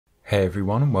Hey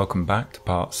everyone, and welcome back to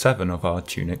part 7 of our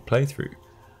Tunic playthrough.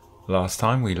 Last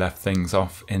time we left things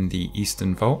off in the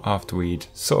Eastern Vault after we'd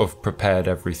sort of prepared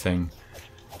everything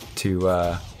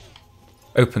to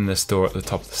open this door at the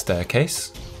top of the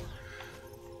staircase.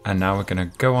 And now we're going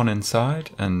to go on inside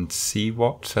and see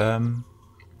what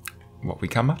we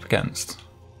come up against.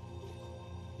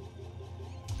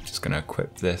 Just going to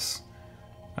equip this.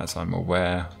 As I'm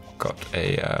aware, got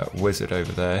a wizard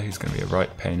over there who's going to be a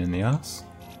right pain in the ass.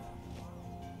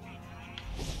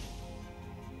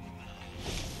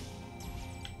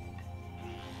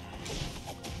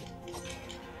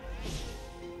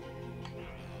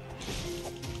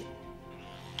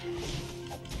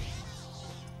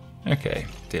 Okay,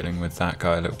 dealing with that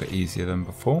guy a little bit easier than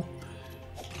before.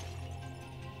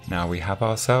 Now we have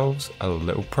ourselves a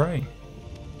little prey.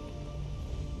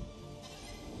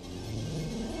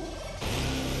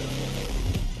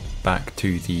 Back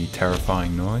to the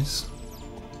terrifying noise.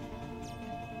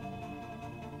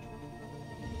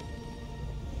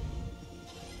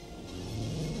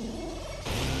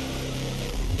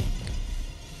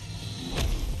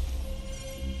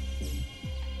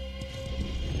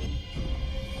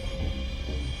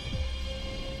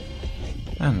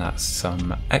 And that's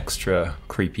some extra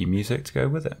creepy music to go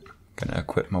with it. Gonna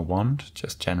equip my wand,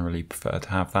 just generally prefer to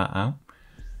have that out.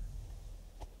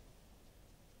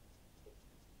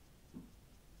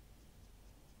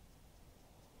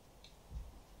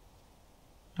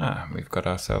 We've got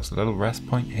ourselves a little rest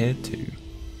point here too.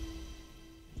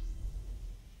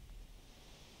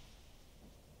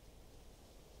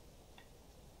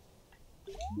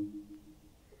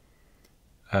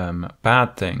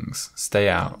 Bad things, stay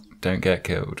out. Don't get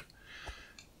killed.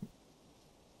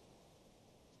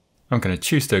 I'm going to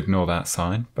choose to ignore that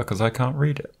sign because I can't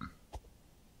read it.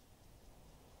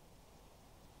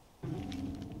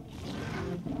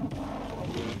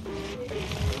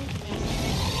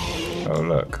 Oh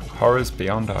look, horrors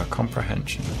beyond our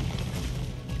comprehension.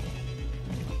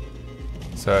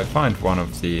 So I find one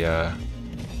of the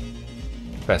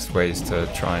best ways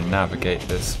to try and navigate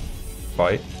this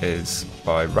fight is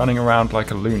by running around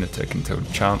like a lunatic until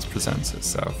the chance presents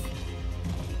itself.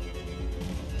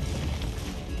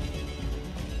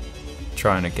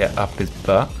 Trying to get up his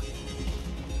butt.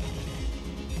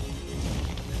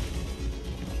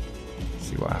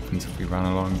 See what happens if we run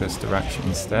along this direction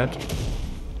instead.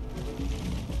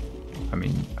 I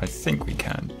mean, I think we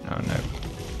can. Oh no.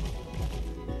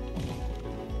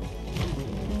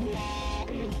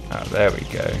 Oh, there we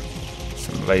go.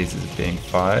 Some lasers being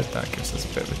fired, that gives us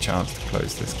a bit of a chance to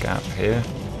close this gap here.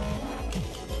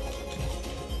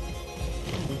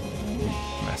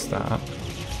 Mess that up.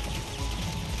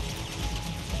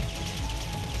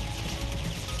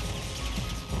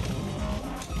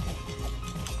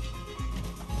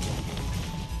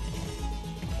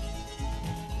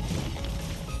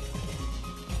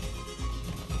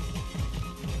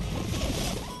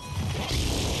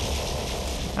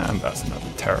 And that's another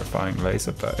terrifying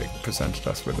laser, but it presented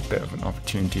us with a bit of an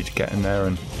opportunity to get in there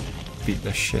and beat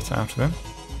the shit out of him.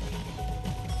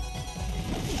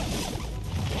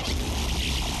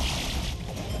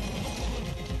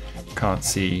 Can't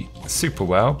see super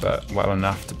well, but well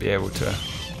enough to be able to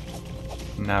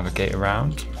navigate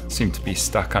around. Seem to be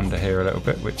stuck under here a little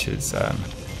bit, which is,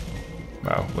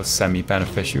 well, was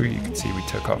semi-beneficial. You can see we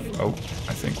took off, oh,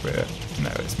 I think no,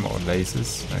 it's more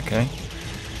lasers, okay.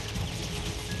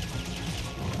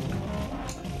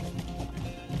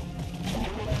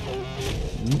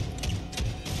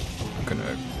 I'm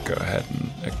gonna go ahead and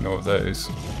ignore those.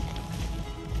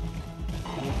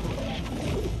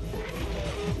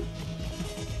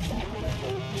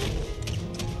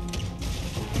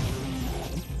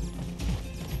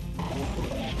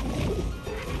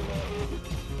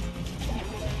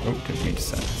 Oh, didn't mean to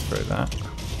send through that.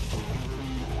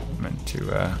 Meant to,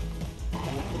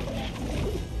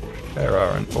 there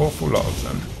are an awful lot of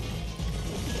them.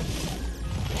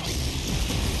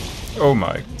 Oh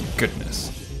my goodness,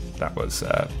 that was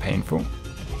painful.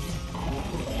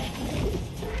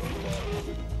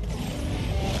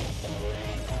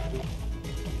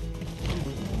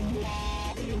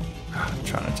 I'm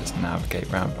trying to just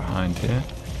navigate around behind here.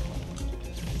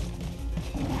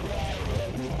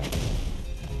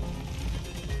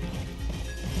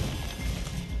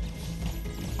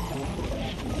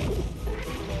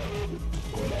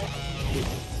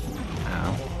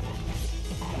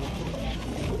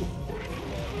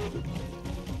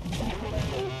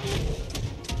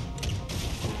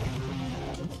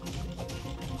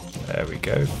 There we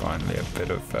go, finally a bit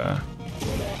of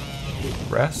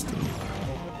rest.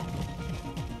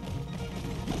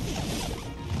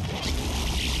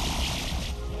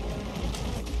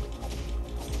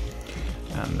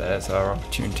 And there's our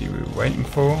opportunity we were waiting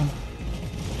for.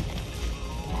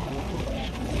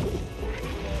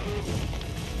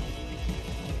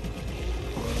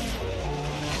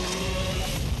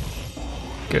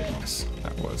 Goodness,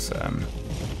 that was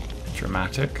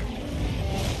dramatic.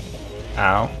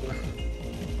 Ow.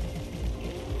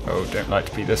 Oh, don't like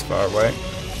to be this far away.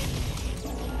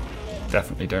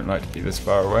 Definitely don't like to be this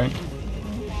far away.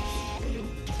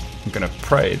 I'm going to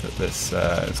pray that this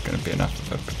is going to be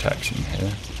enough of a protection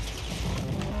here.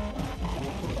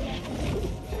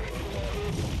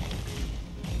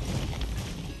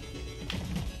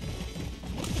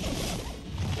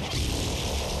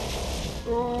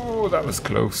 Oh, that was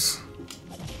close.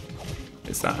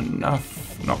 Is that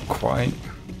enough? Not quite.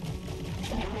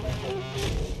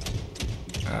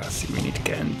 See, we need to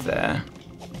get in there.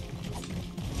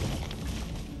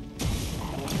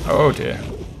 Oh dear.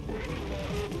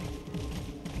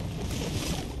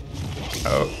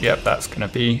 Oh, yep, that's going to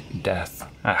be death.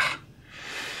 Ah.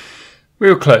 We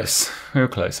were close. We were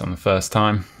close on the first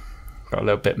time. Got a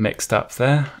little bit mixed up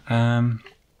there.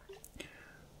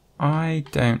 I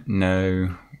don't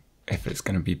know if it's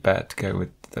going to be better to go with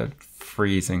the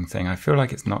freezing thing. I feel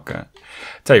like it's not going to...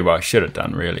 Tell you what I should have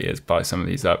done really is buy some of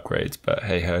these upgrades, but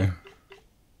hey ho.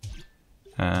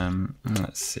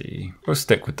 Let's see. We'll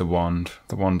stick with the wand.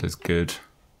 The wand is good.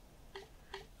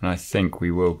 And I think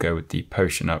we will go with the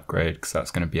potion upgrade because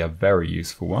that's going to be a very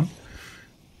useful one.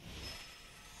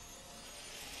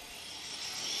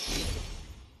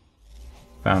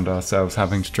 Found ourselves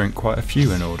having to drink quite a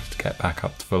few in order to get back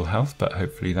up to full health, but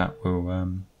hopefully that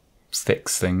will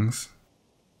fix things.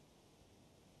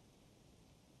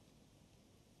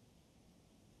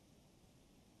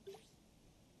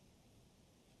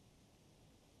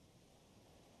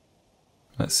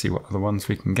 Let's see what other ones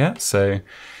we can get. So,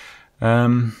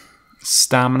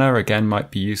 stamina again might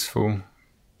be useful.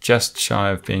 Just shy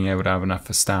of being able to have enough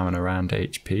for stamina and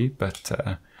HP, but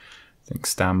I think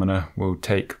stamina will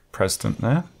take precedent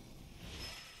there.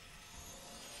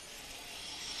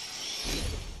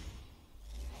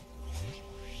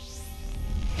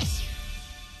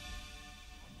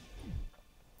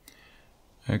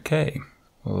 Okay,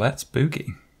 let's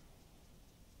boogie.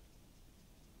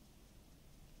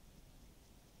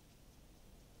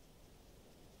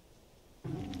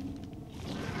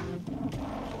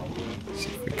 See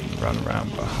if we can run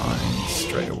around behind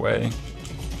straight away.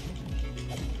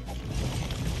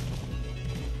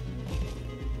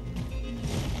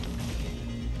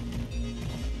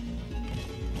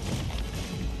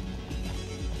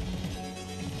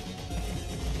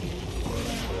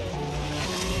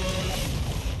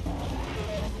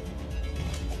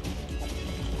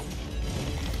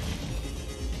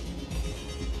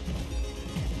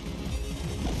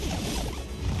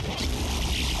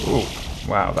 Ooh,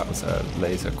 wow, that was a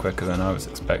laser quicker than I was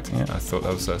expecting it. I thought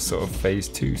that was a sort of phase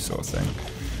 2 sort of thing.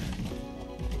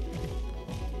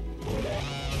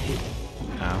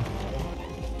 Ow.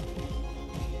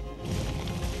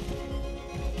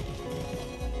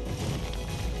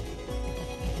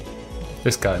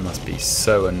 This guy must be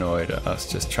so annoyed at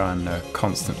us just trying to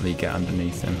constantly get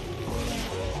underneath him.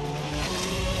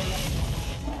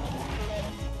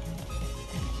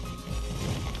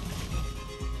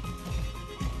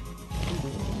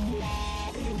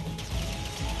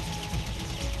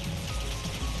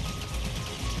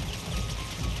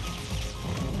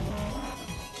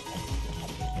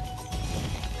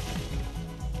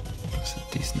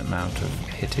 Decent amount of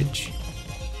hittage.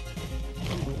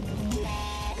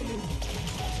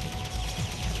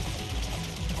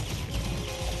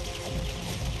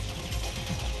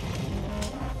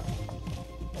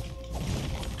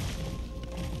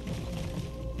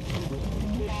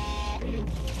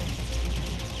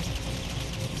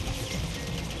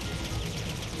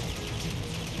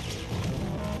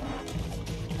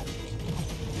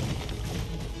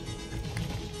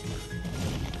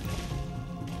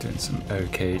 Doing some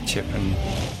okay chipping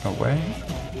away.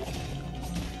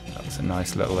 That was a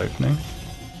nice little opening.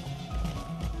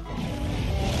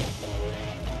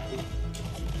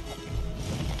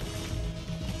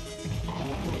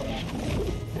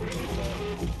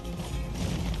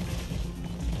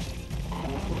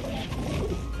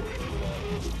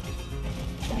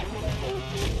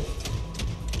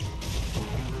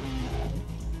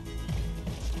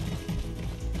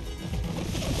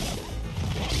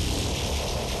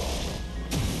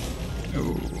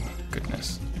 Oh,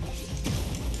 goodness.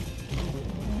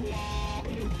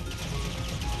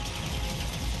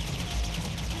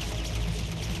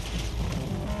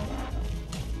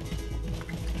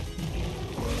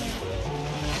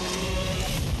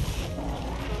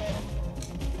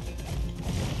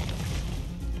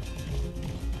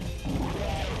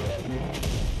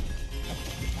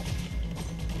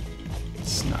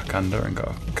 duck under and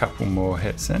got a couple more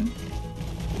hits in.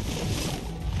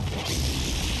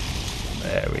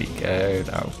 There we go,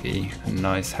 that'll be a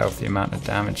nice healthy amount of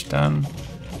damage done.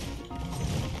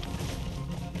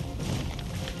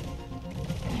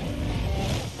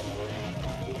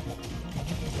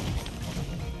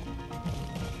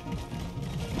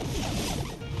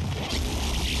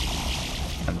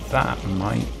 And that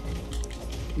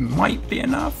might be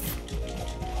enough.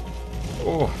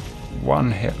 Oh,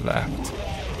 one hit left.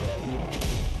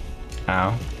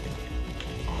 Ow.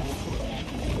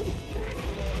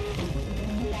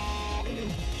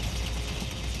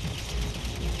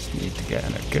 Just need to get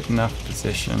in a good enough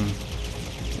position.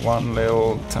 One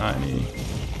little tiny,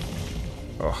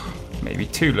 oh, maybe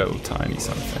two little tiny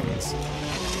somethings.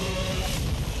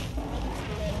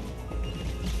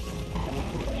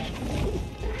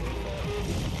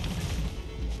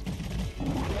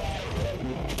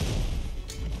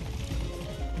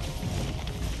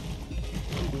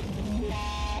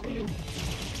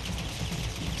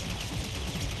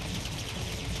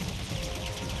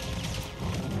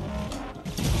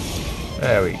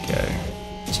 There we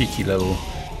go. Cheeky little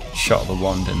shot of the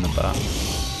wand in the butt.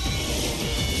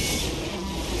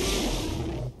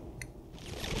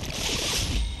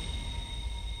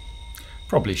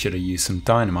 Probably should have used some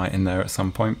dynamite in there at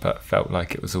some point, but felt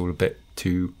like it was all a bit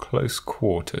too close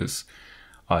quarters.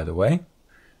 Either way,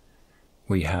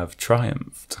 we have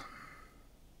triumphed.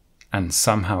 And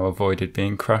somehow avoided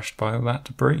being crushed by all that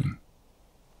debris.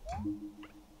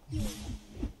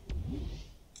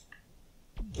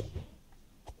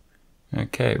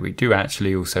 Okay, we do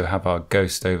actually also have our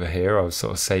ghost over here. I was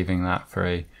sort of saving that for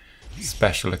a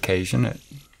special occasion. It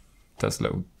does a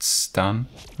little stun.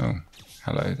 Oh,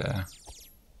 hello there.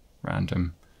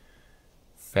 Random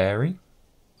fairy.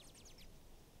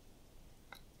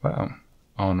 Well,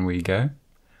 on we go.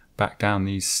 Back down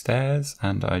these stairs,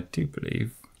 and I do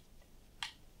believe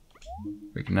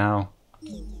we can now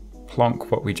plonk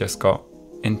what we just got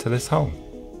into this hole.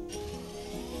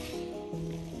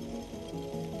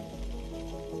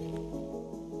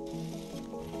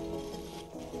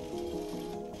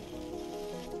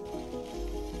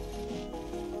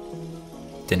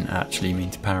 Didn't actually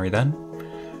mean to parry then.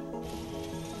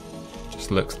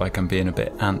 Just looks like I'm being a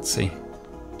bit antsy.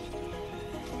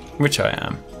 Which I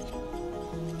am.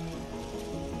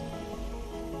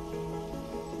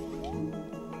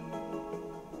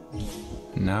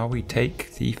 Now we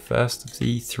take the first of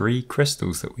the 3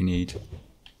 crystals that we need.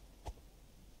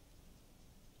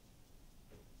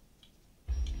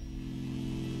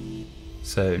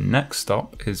 So next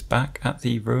stop is back at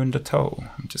the ruined atoll.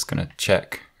 I'm just going to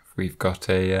check if we've got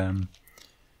a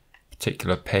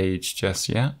particular page just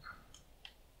yet.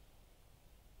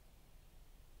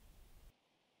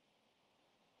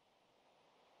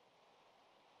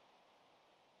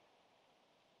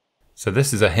 So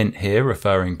this is a hint here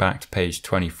referring back to page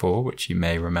 24, which you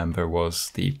may remember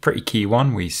was the pretty key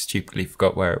one. We stupidly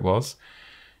forgot where it was.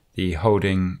 The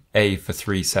holding A for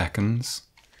 3 seconds.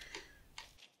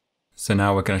 So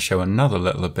now we're going to show another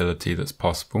little ability that's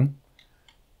possible.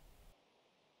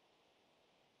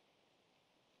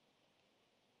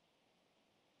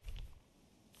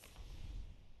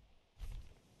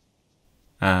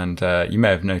 And you may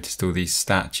have noticed all these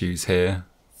statues here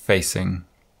facing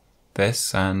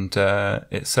this, and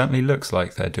it certainly looks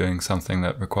like they're doing something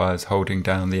that requires holding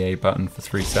down the A button for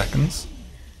 3 seconds.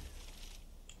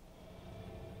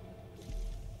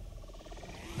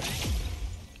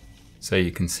 So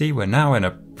you can see we're now in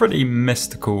a pretty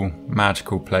mystical,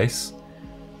 magical place.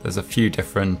 There's a few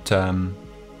different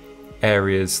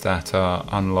areas that are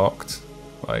unlocked.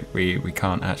 Like we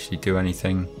can't actually do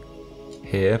anything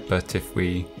here, but if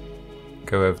we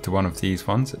go over to one of these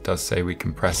ones, it does say we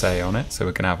can press A on it, so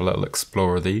we're going to have a little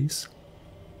explore of these.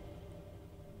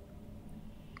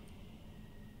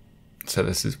 So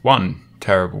this is one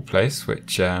terrible place,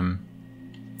 which I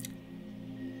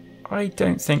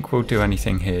don't think we'll do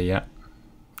anything here yet.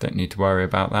 Don't need to worry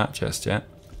about that just yet.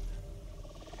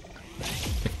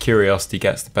 If curiosity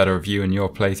gets the better of you in your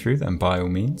playthrough, then by all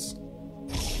means.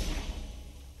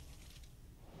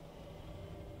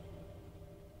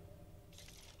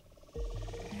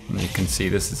 And you can see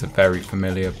this is a very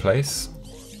familiar place.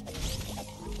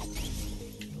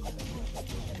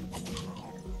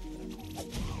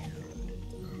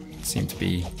 Seem to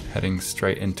be heading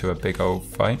straight into a big old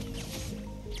fight.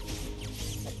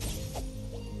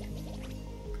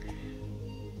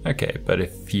 Okay, but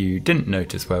if you didn't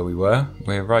notice where we were,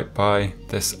 we're right by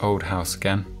this old house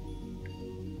again.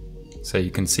 So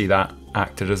you can see that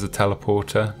acted as a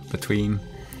teleporter between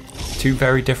 2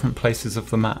 very different places of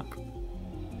the map.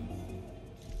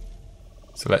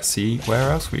 So let's see where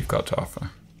else we've got to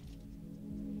offer.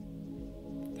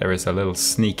 There is a little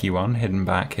sneaky one hidden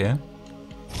back here.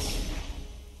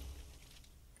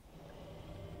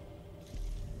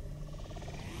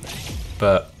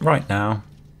 But right now,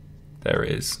 there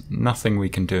is nothing we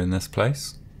can do in this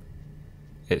place.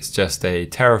 It's just a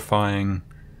terrifying...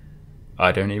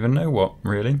 I don't even know what,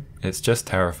 really. It's just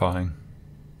terrifying.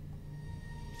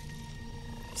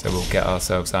 So we'll get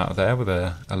ourselves out of there with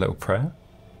a little prayer.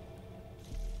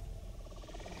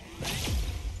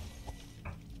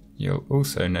 You'll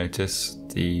also notice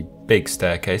the big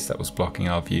staircase that was blocking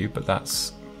our view, but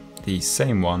that's the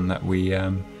same one that we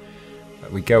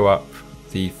go up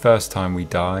the first time we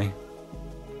die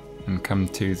and come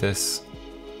to this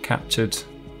captured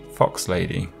fox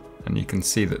lady. And you can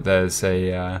see that there's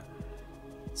a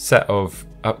set of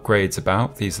upgrades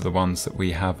about. These are the ones that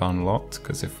we have unlocked,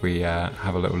 because if we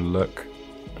have a little look,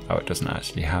 oh, it doesn't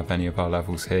actually have any of our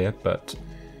levels here, but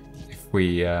if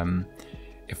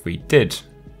we did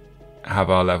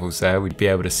have our levels there, we'd be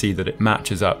able to see that it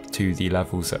matches up to the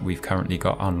levels that we've currently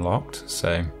got unlocked.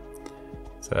 So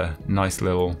it's a nice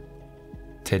little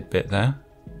tidbit there.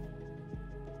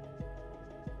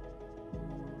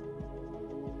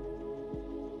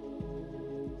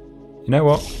 You know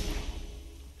what?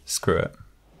 Screw it.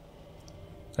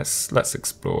 Let's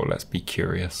explore, let's be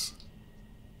curious.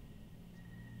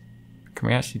 Can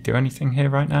we actually do anything here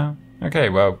right now? Okay,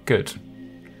 well, good.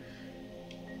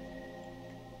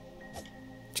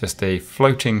 Just a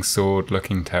floating sword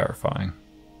looking terrifying.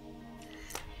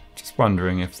 Just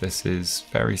wondering if this is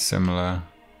very similar.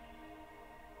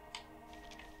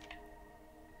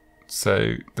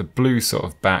 So the blue sort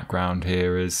of background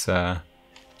here is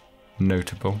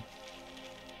notable.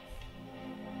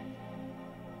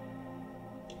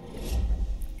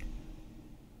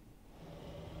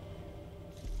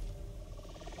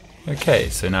 Okay,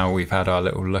 so now we've had our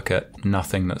little look at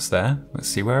nothing that's there. Let's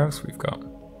see where else we've got.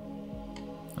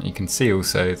 You can see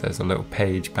also there's a little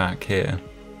page back here.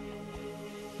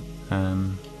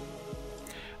 And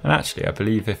actually I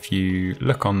believe if you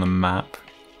look on the map,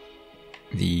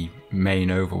 the main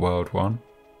overworld one,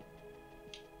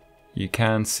 you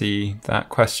can see that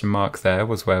question mark there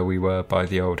was where we were by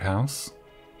the old house.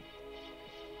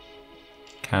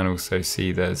 Can also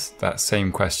see there's that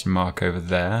same question mark over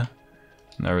there.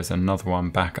 And there is another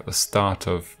one back at the start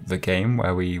of the game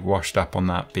where we washed up on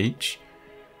that beach.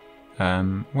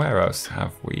 Where else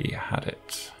have we had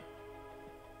it?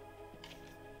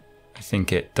 I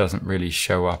think it doesn't really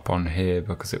show up on here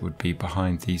because it would be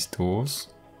behind these doors.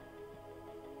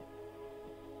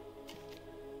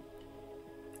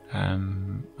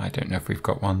 I don't know if we've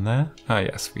got one there. Ah,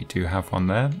 yes, we do have one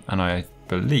there, and I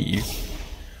believe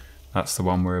that's the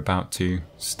one we're about to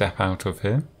step out of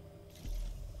here.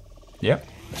 Yep,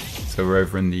 so we're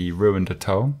over in the ruined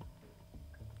atoll.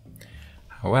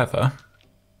 However,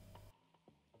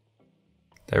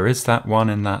 there is that one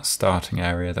in that starting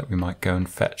area that we might go and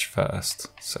fetch first.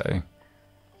 So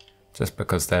just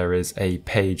because there is a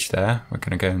page there, we're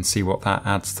going to go and see what that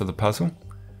adds to the puzzle.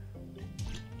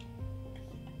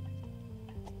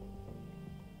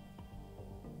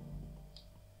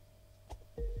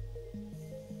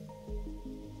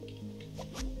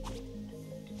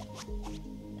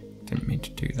 Didn't mean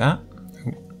to do that.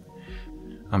 Ooh.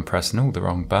 I'm pressing all the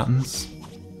wrong buttons.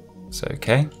 It's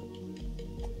okay.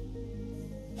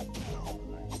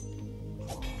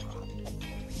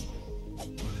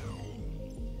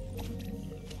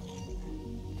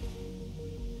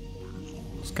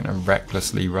 Just going to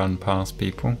recklessly run past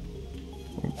people.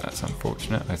 Ooh, that's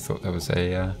unfortunate. I thought there was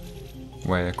a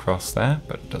way across there,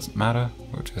 but it doesn't matter.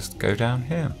 We'll just go down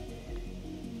here.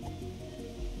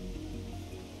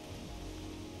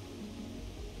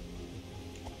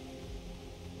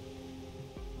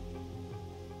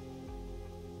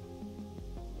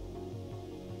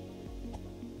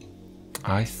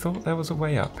 I thought there was a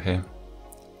way up here.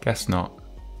 Guess not.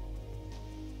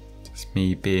 Just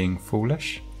me being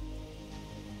foolish.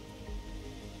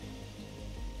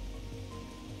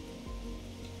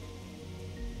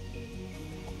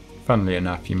 Funnily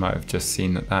enough, you might have just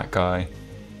seen that that guy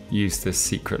used this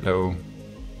secret little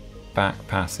back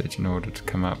passage in order to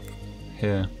come up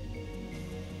here.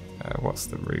 What's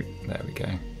the route? There we go.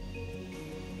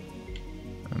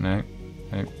 Oh no,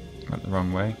 no, went the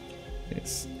wrong way.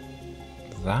 It's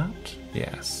that?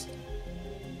 Yes.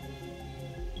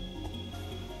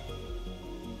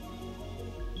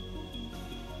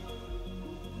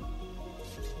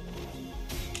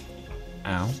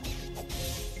 Ow.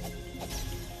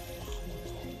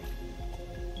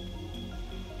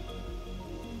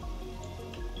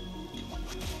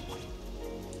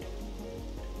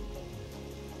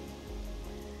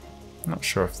 Not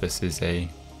sure if this is a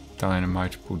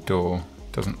dynamitable door.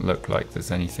 Doesn't look like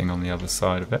there's anything on the other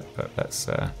side of it, but let's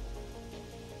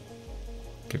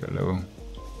give it a little...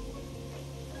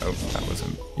 Oh, that was a...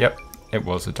 Yep, it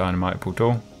was a dynamitable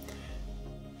door.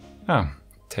 Oh,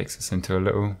 takes us into a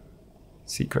little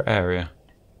secret area.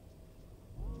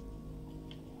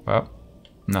 Well,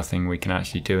 nothing we can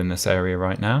actually do in this area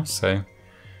right now, so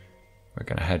we're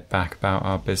going to head back about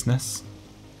our business.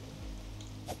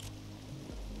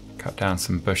 Cut down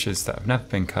some bushes that have never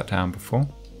been cut down before.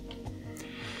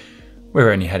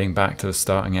 We're only heading back to the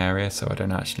starting area, so I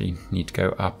don't actually need to go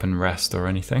up and rest or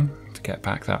anything to get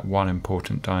back that one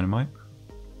important dynamite.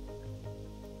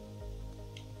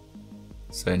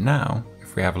 So now,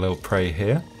 if we have a little prey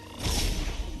here,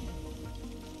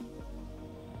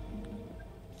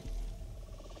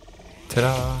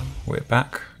 ta-da! We're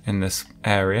back in this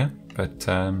area, but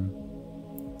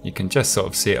you can just sort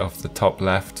of see it off the top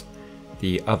left,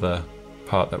 the other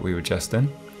part that we were just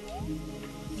in.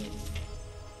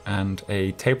 And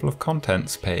a table of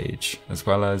contents page, as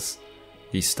well as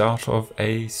the start of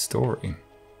a story.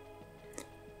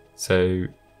 So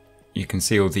you can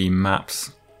see all the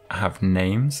maps have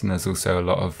names, and there's also a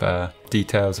lot of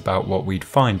details about what we'd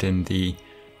find in the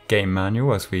game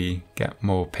manual as we get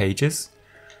more pages.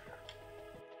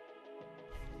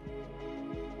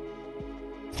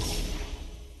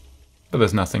 But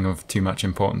there's nothing of too much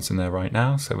importance in there right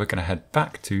now, so we're going to head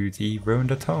back to the ruined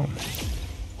atoll,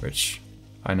 which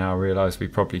I now realise we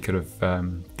probably could have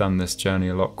done this journey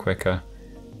a lot quicker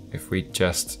if we'd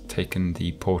just taken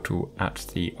the portal at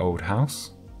the old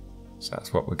house. So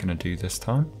that's what we're going to do this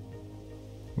time.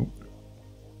 Ooh.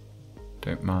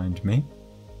 Don't mind me.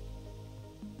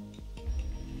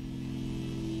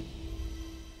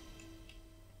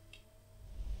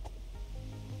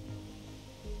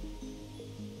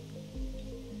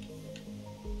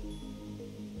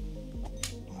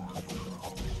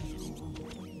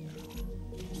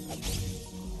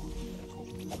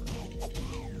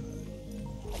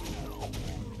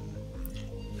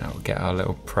 Now we'll get our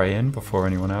little prey in before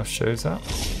anyone else shows up.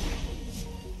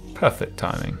 Perfect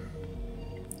timing.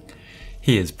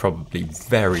 He is probably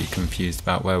very confused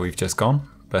about where we've just gone,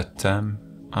 but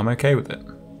I'm okay with it.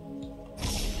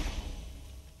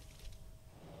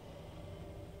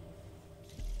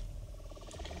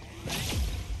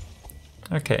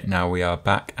 Okay, now we are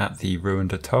back at the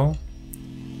ruined atoll.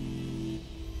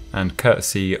 And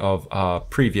courtesy of our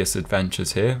previous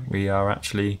adventures here, we are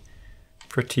actually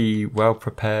pretty well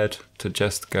prepared to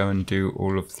just go and do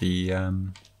all of the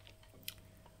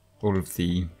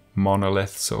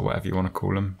monoliths, or whatever you want to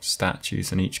call them,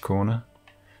 statues in each corner.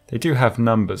 They do have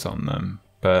numbers on them,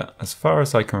 but as far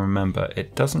as I can remember,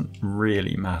 it doesn't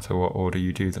really matter what order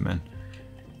you do them in.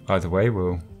 Either way,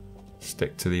 we'll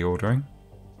stick to the ordering.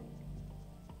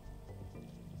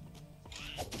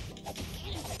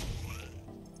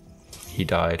 He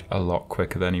died a lot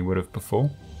quicker than he would have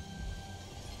before.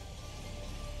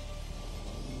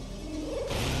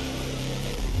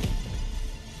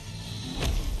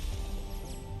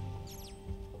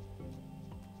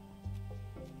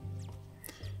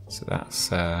 So that's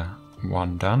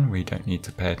one done. We don't need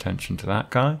to pay attention to that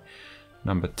guy.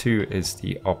 Number 2 is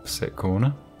the opposite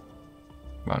corner.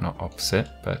 Well, not opposite,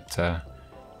 but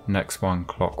next one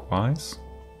clockwise.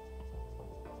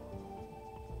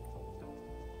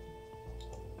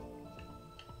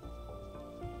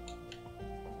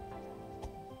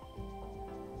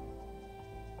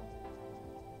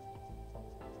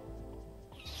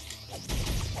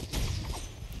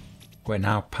 We're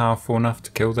now powerful enough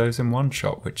to kill those in one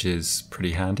shot, which is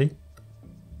pretty handy.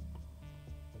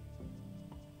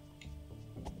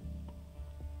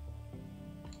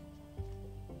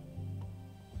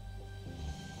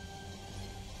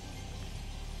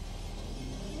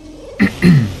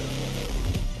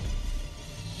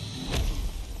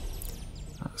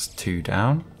 That's 2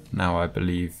 down. Now I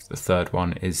believe the third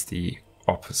one is the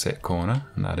opposite corner,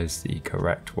 and that is the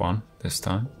correct one this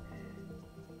time.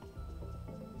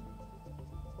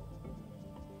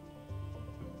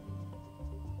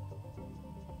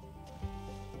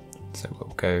 So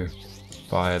we'll go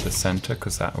via the center,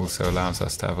 because that also allows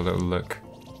us to have a little look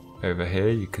over here.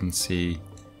 You can see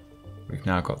we've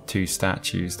now got 2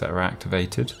 statues that are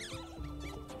activated.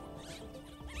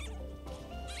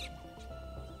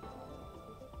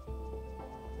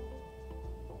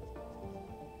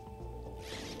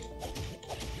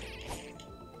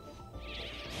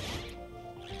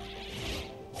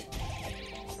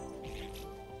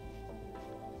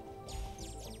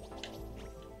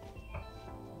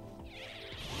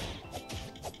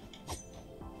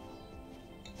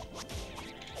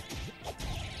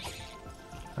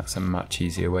 That's a much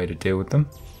easier way to deal with them.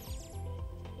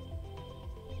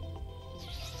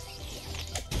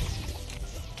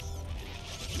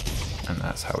 And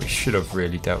that's how we should have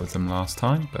really dealt with them last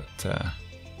time, but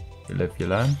you live, you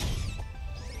learn.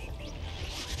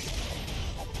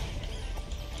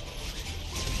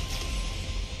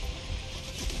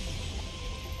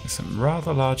 There's some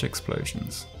rather large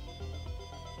explosions.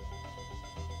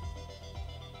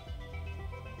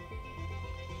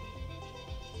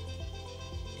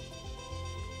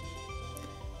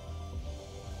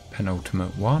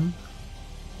 Penultimate one.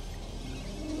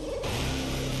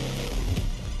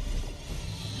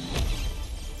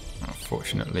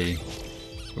 Unfortunately,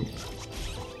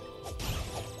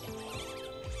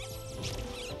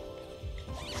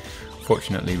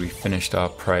 fortunately we finished our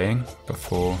praying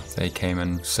before they came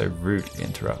and so rudely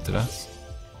interrupted us.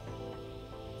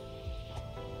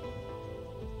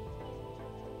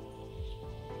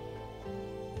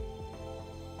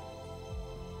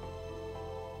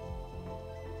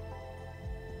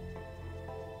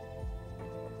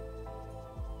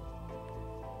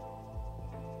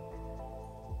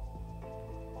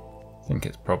 I think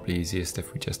it's probably easiest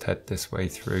if we just head this way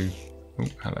through. Oh,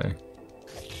 hello.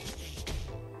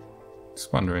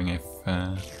 Just wondering if...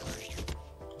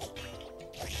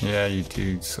 yeah, you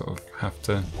do sort of have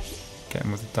to get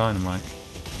him with the dynamite.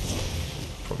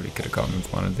 Probably could have gotten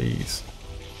with one of these.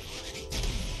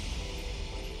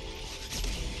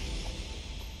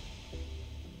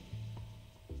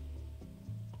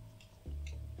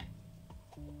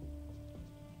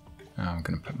 Oh, I'm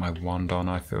going to put my wand on.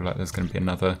 I feel like there's going to be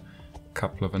another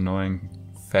couple of annoying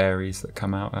fairies that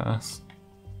come out at us.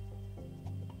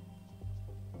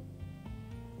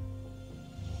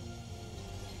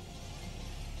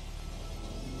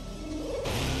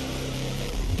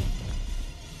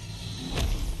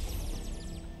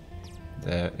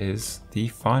 There is the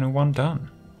final one done.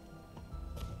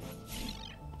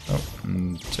 Oh,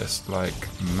 and just like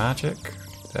magic,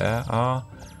 there are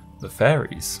the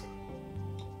fairies.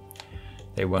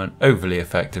 They weren't overly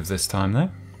effective this time though.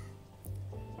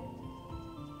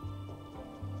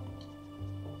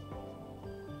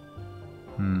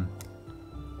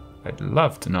 I'd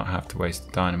love to not have to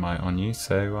waste dynamite on you,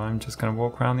 so I'm just going to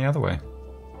walk around the other way.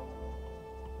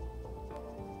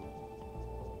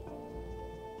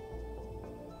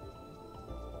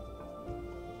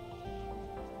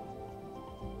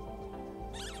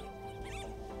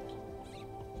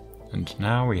 And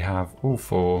now we have all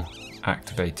four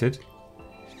activated.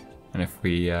 And if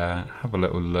we have a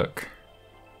little look,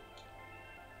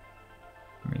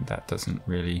 I mean, that doesn't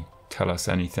really tell us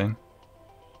anything.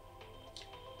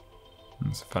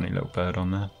 There's a funny little bird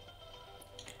on there.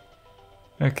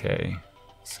 Okay,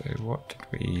 so what did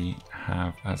we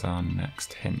have as our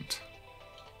next hint?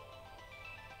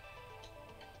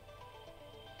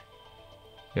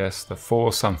 Yes, the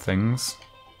four somethings.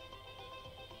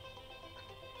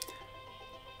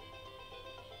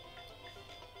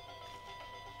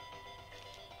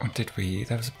 What did we...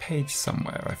 There was a page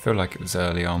somewhere. I feel like it was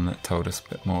early on that told us a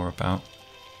bit more about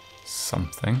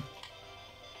something.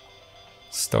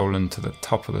 Stolen to the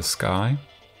top of the sky.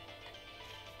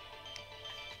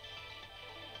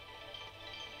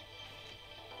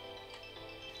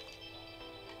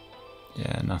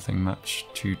 Yeah, nothing much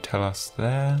to tell us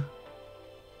there.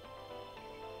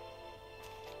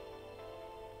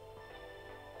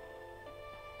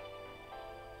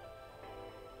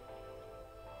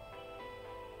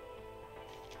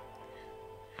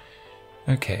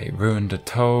 Okay, ruined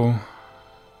atoll.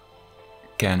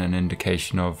 Again, an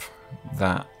indication of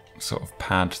that sort of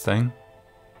pad thing.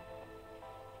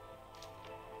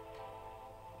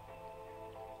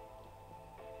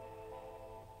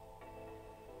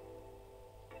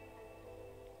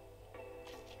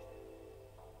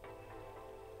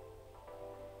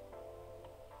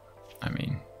 I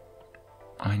mean,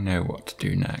 I know what to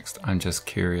do next. I'm just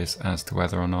curious as to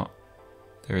whether or not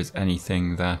there is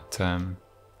anything that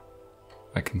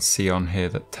I can see on here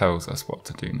that tells us what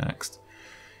to do next.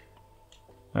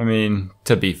 I mean,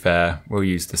 to be fair, we'll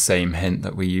use the same hint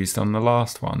that we used on the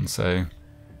last one. So,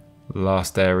 the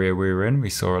last area we were in, we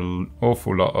saw an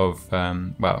awful lot of,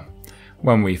 well,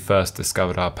 when we first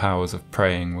discovered our powers of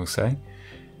praying, we'll say,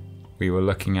 we were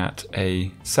looking at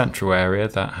a central area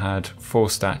that had 4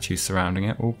 statues surrounding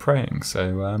it, all praying.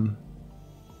 So,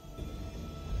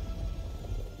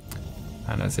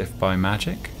 and as if by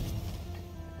magic,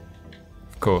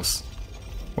 of course,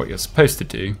 what you're supposed to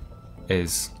do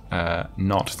is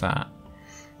not that.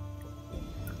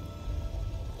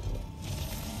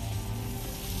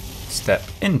 Step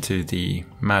into the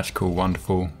magical,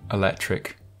 wonderful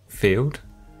electric field.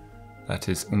 That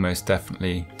is almost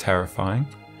definitely terrifying.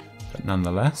 But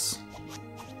nonetheless,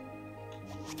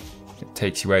 it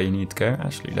takes you where you need to go.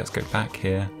 Actually, let's go back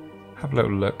here, have a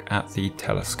little look at the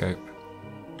telescope.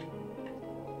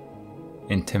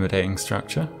 Intimidating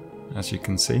structure, as you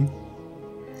can see.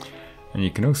 And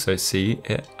you can also see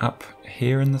it up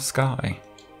here in the sky.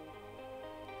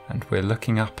 And we're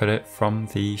looking up at it from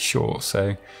the shore,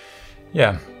 so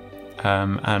yeah.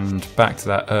 And back to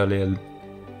that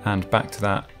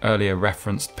earlier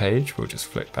referenced page, we'll just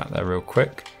flick back there real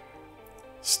quick.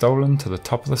 Stolen to the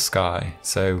top of the sky,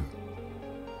 so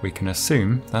we can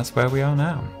assume that's where we are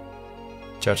now,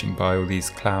 judging by all these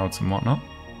clouds and whatnot.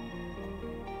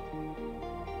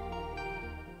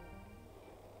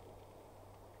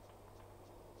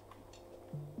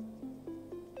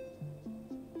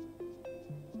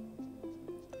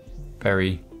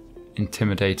 Very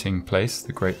intimidating place,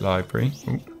 the Great Library.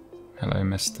 Ooh, hello,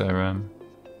 Mr.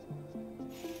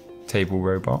 Table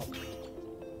Robot.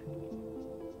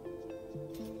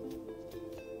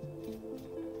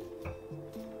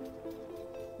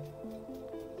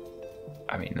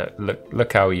 I mean,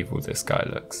 look how evil this guy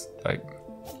looks. Like,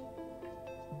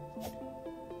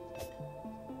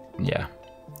 yeah,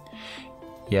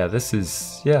 this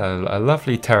is a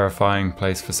lovely, terrifying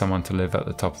place for someone to live at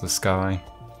the top of the sky.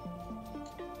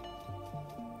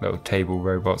 Little table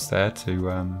robots there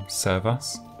to serve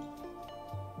us.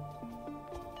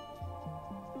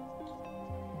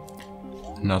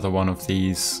 Another one of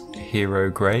these hero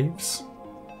graves.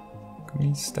 Can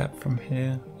we step from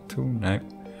here at all? No.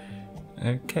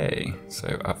 Okay, so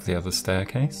up the other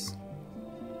staircase.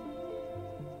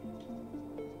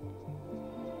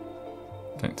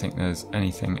 Don't think there's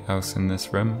anything else in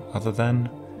this room other than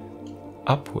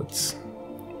upwards.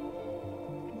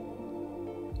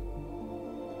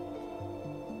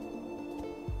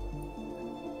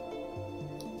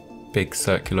 Big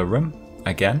circular room,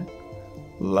 again.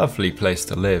 Lovely place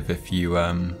to live if you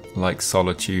like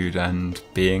solitude and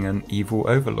being an evil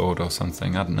overlord or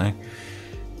something, I don't know.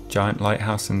 Giant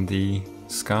lighthouse in the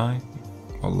sky,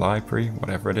 or library,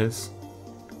 whatever it is.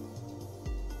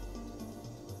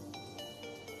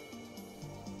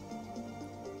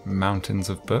 Mountains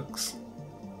of books.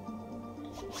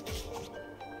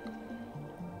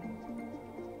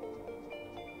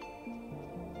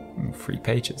 Ooh, 3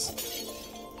 pages.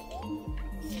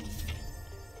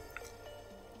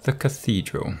 The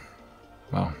cathedral.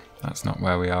 Well, that's not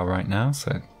where we are right now,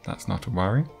 so that's not a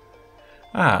worry.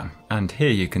 Ah, and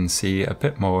here you can see a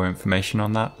bit more information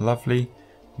on that lovely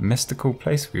mystical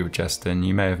place we were just in.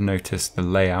 You may have noticed the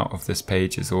layout of this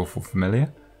page is awful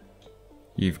familiar.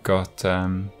 You've got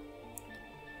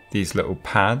these little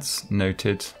pads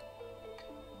noted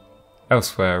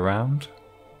elsewhere around.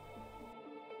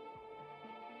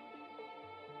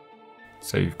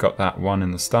 So you've got that one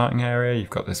in the starting area, you've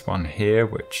got this one here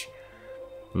which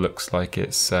looks like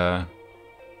it's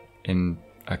in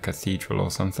a cathedral or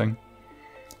something.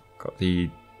 Got the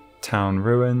town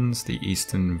ruins, the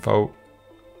eastern vault,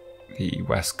 the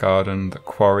west garden, the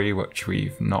quarry which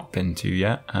we've not been to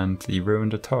yet, and the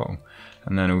ruined atoll.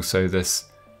 And then also this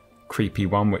creepy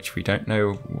one which we don't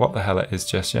know what the hell it is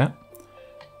just yet.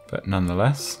 But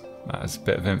nonetheless, that is a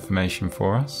bit of information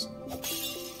for us.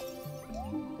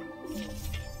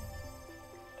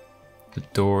 The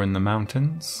door in the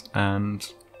mountains,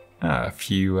 and a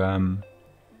few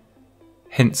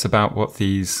hints about what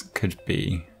these could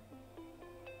be.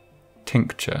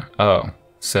 Tincture. Oh,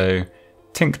 so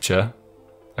tincture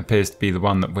appears to be the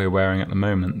one that we're wearing at the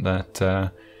moment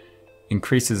that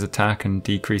increases attack and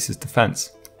decreases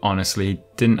defense. Honestly,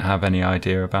 didn't have any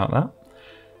idea about that.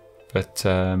 But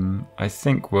I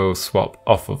think we'll swap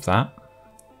off of that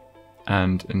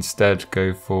and instead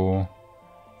go for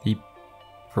the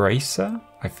bracer.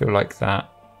 I feel like that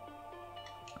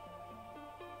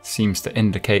seems to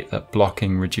indicate that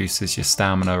blocking reduces your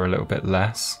stamina a little bit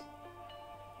less.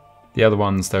 The other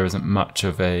ones, there isn't much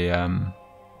of a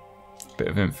bit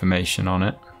of information on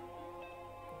it.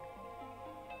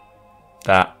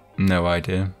 That, no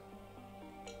idea.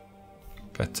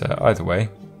 But either way,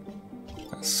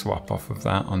 let's swap off of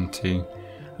that onto...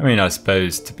 I mean, I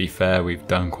suppose, to be fair, we've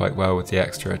done quite well with the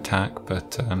extra attack,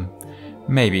 but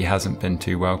maybe hasn't been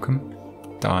too welcome,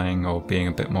 dying or being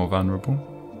a bit more vulnerable.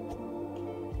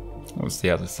 What was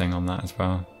the other thing on that as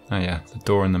well? Oh yeah, the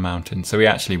door in the mountain. So we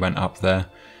actually went up there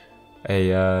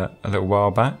a little while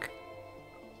back.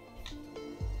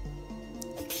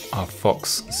 Our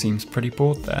fox seems pretty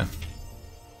bored there.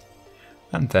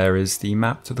 And there is the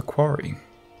map to the quarry,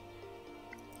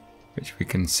 which we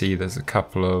can see there's a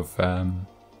couple of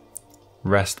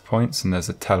rest points and there's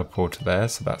a teleporter there,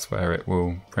 so that's where it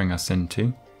will bring us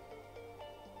into.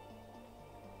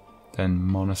 Then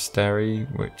monastery,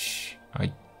 which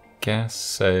I guess,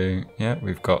 so yeah,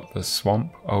 we've got the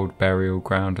swamp, old burial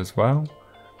ground as well.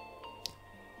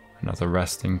 Another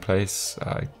resting place,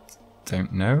 I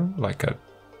don't know, like a...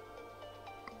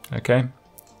 Okay, a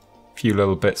few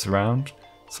little bits around.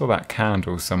 Saw that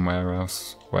candle somewhere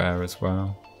else, where as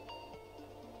well.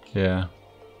 Yeah,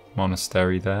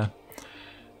 monastery there.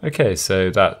 Okay,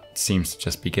 so that seems to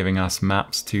just be giving us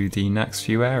maps to the next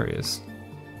few areas.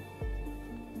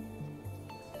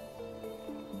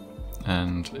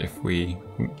 And if we'll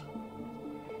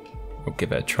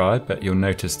give it a try, but you'll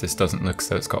notice this doesn't look as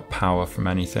though it's got power from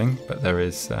anything, but there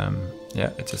is,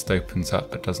 yeah, it just opens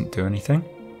up but doesn't do anything.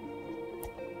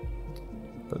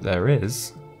 But there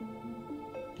is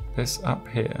this up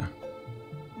here.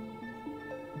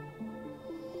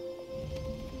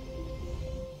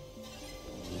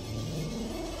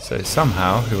 So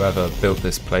somehow whoever built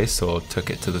this place or took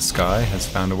it to the sky has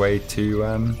found a way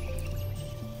to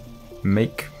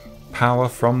make power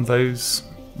from those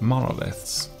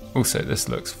monoliths. Also, this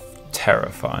looks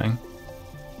terrifying.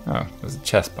 Oh, there's a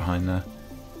chest behind there.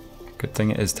 Good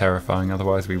thing it is terrifying,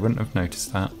 otherwise we wouldn't have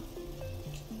noticed that.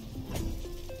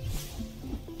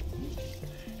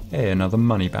 Hey, another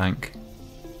money bank.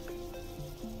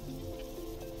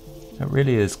 That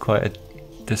really is quite a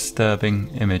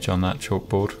disturbing image on that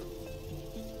chalkboard.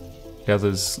 The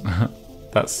others,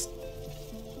 that's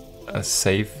a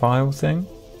save file thing.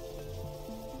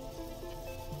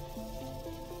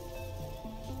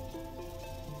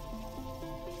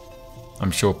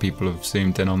 I'm sure people have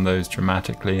zoomed in on those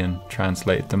dramatically and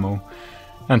translated them all.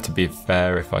 And to be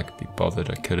fair, if I could be bothered,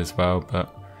 I could as well,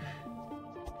 but...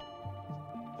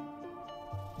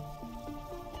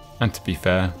 And to be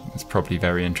fair, there's probably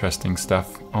very interesting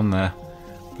stuff on there.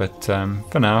 But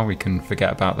for now, we can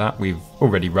forget about that. We've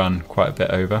already run quite a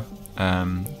bit over.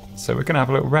 So we're going to have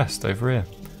a little rest over here.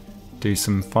 Do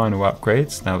some final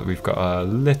upgrades now that we've got a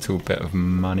little bit of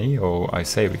money. Or I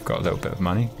say we've got a little bit of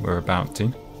money. We're about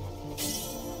to.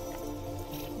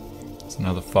 It's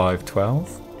another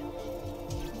 512.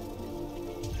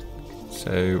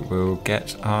 So we'll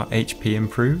get our HP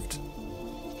improved.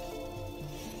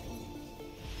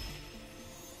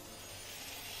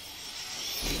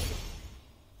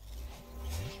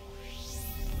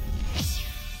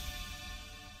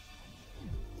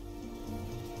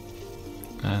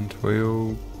 And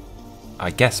we'll,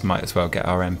 I guess, might as well get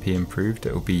our MP improved.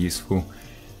 It will be useful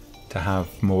to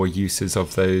have more uses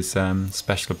of those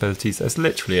special abilities. There's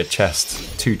literally a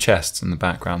chest, 2 chests in the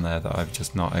background there that I've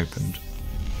just not opened.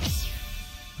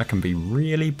 I can be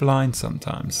really blind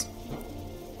sometimes.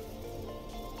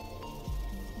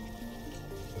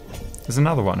 There's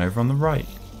another one over on the right.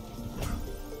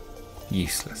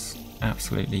 Useless,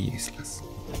 absolutely useless.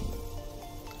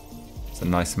 It's a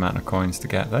nice amount of coins to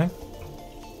get though.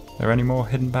 Are there any more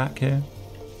hidden back here?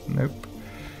 Nope.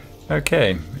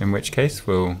 Okay, in which case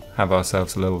we'll have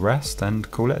ourselves a little rest and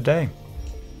call it a day.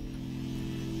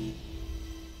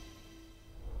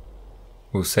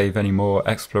 We'll save any more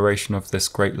exploration of this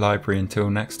great library until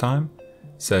next time.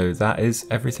 So that is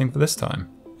everything for this time.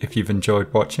 If you've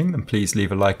enjoyed watching, then please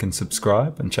leave a like and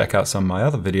subscribe and check out some of my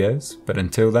other videos. But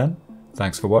until then,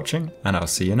 thanks for watching and I'll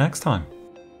see you next time.